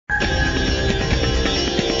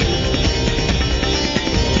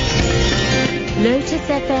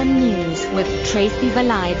Lotus FM News with Tracy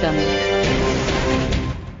Valaydham.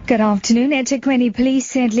 Good afternoon. eThekwini police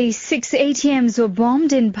say at least 6 ATMs were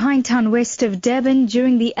bombed in Pinetown west of Durban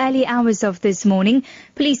during the early hours of this morning.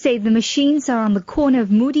 Police say the machines are on the corner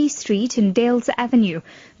of Moody Street and Dales Avenue.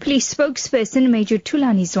 Police spokesperson Major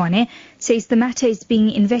Thulani Zwane says the matter is being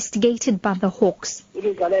investigated by the Hawks. It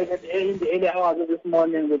is alleged that in the early hours of this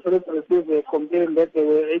morning, the police received a complaint that there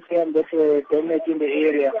were ATMs that were damaged in the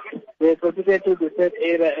area. They proceeded to the said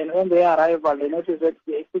area, and on their arrival, they noticed that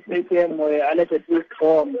the 6 ATM were allegedly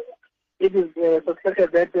bombed. It is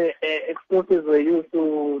suspected that explosives were used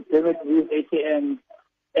to damage these ATMs.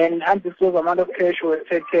 An undisclosed amount of cash was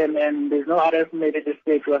taken, and there's no arrest made at this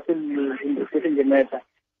stage. We are still investigating the matter.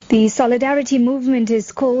 The Solidarity Movement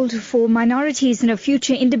is called for minorities in a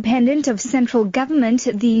future independent of central government.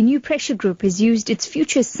 The new pressure group has used its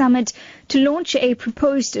Future Summit to launch a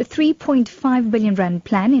proposed 3.5 billion rand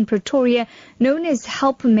plan in Pretoria known as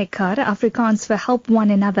Help Mekaar, Afrikaans for Help One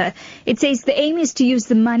Another. It says the aim is to use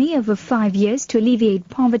the money over 5 years to alleviate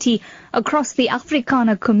poverty across the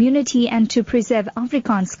Afrikaner community and to preserve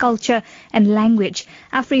Afrikaans culture and language.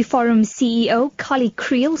 AfriForum CEO Kali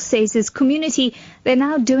Creel says his community, they're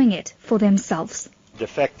now doing it for themselves. The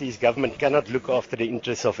fact is government cannot look after the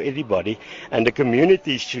interests of everybody, and the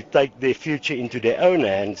communities should take their future into their own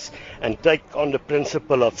hands and take on the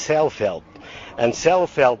principle of self-help. And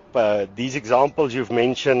self-help, these examples you've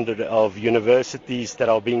mentioned of universities that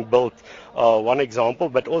are being built are one example,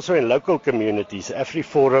 but also in local communities.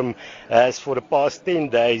 AfriForum has for the past 10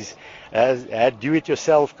 days had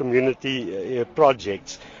do-it-yourself community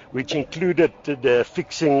projects, which included the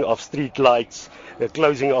fixing of street lights, the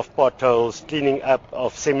closing of potholes, cleaning up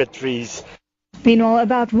of cemeteries. Meanwhile,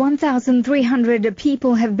 about 1,300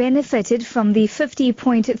 people have benefited from the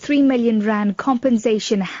 50.3 million rand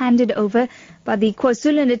compensation handed over by the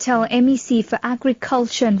KwaZulu-Natal MEC for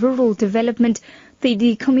Agriculture and Rural Development,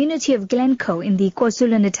 the community of Glencoe in the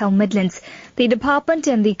KwaZulu-Natal Midlands. The department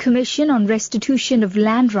and the Commission on Restitution of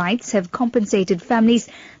Land Rights have compensated families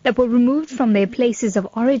that were removed from their places of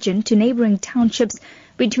origin to neighbouring townships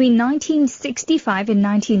between 1965 and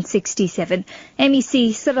 1967.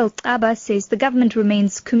 MEC Cyril Xaba says the government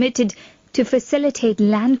remains committed to facilitate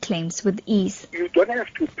land claims with ease. You don't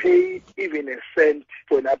have to pay even a cent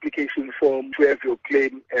for an application form to have your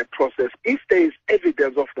claim processed. If there is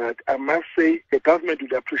evidence of that, I must say the government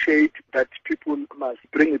would appreciate that people must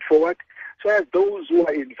bring it forward so as those who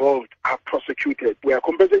are involved are prosecuted. We are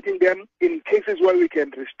compensating them. In cases where we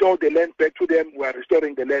can restore the land back to them, we are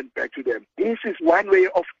restoring the land back to them. This is one way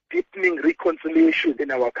of deepening reconciliation in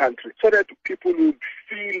our country so that people will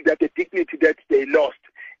feel that the dignity that they lost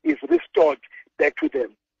is restored back to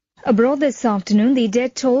them. Abroad this afternoon, the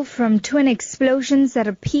death toll from twin explosions at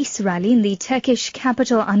a peace rally in the Turkish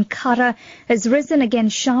capital Ankara has risen again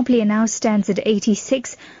sharply and now stands at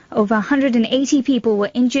 86. Over 180 people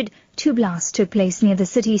were injured. Two blasts took place near the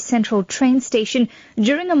city's central train station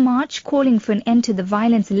during a march calling for an end to the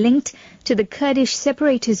violence linked to the Kurdish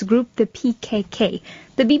separatist group, the PKK.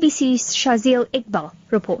 The BBC's Shazil Iqbal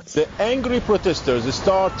reports. The angry protesters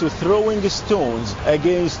start to throwing stones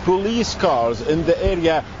against police cars in the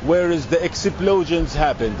area where the explosions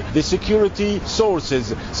happened. The security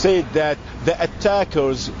sources said that the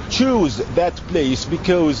attackers choose that place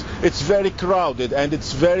because it's very crowded and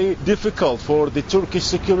it's very difficult for the Turkish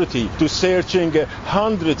security to searching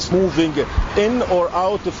hundreds moving in or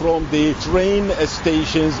out from the train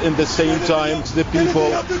stations in the same time. The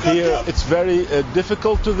people here, it's very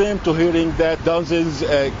difficult to them to hearing that dozens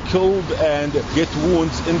killed and get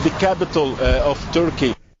wounds in the capital of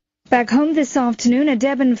Turkey. Back home this afternoon, a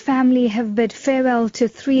Durban family have bid farewell to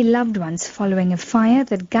 3 loved ones following a fire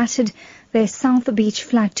that gutted their South Beach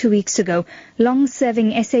flat 2 weeks ago.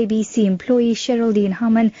 Long-serving SABC employee Sheraldine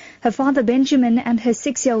Harman, her father Benjamin and her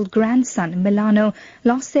 6-year-old grandson Milano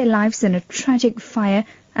lost their lives in a tragic fire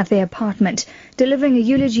at their apartment. Delivering a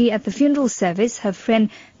eulogy at the funeral service, her friend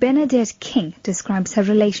Bernadette King describes her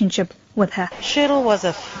relationship with her. Cheryl was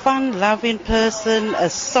a fun, loving person, a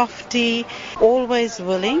softie, always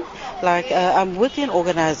willing. I'm with an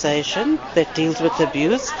organization that deals with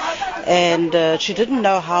abuse, and she didn't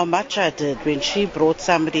know how much I did when she brought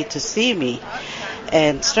somebody to see me.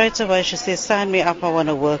 And straight away she says, sign me up, I want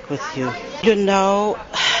to work with you. You know,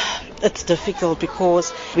 it's difficult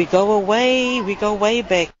because we go way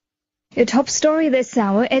back. A top story this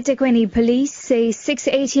hour, eThekwini police say 6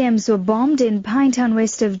 ATMs were bombed in Pinetown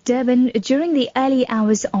west of Durban during the early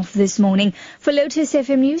hours of this morning. For Lotus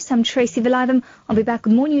FM News, I'm Tracy Valaydham. I'll be back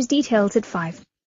with more news details at 5.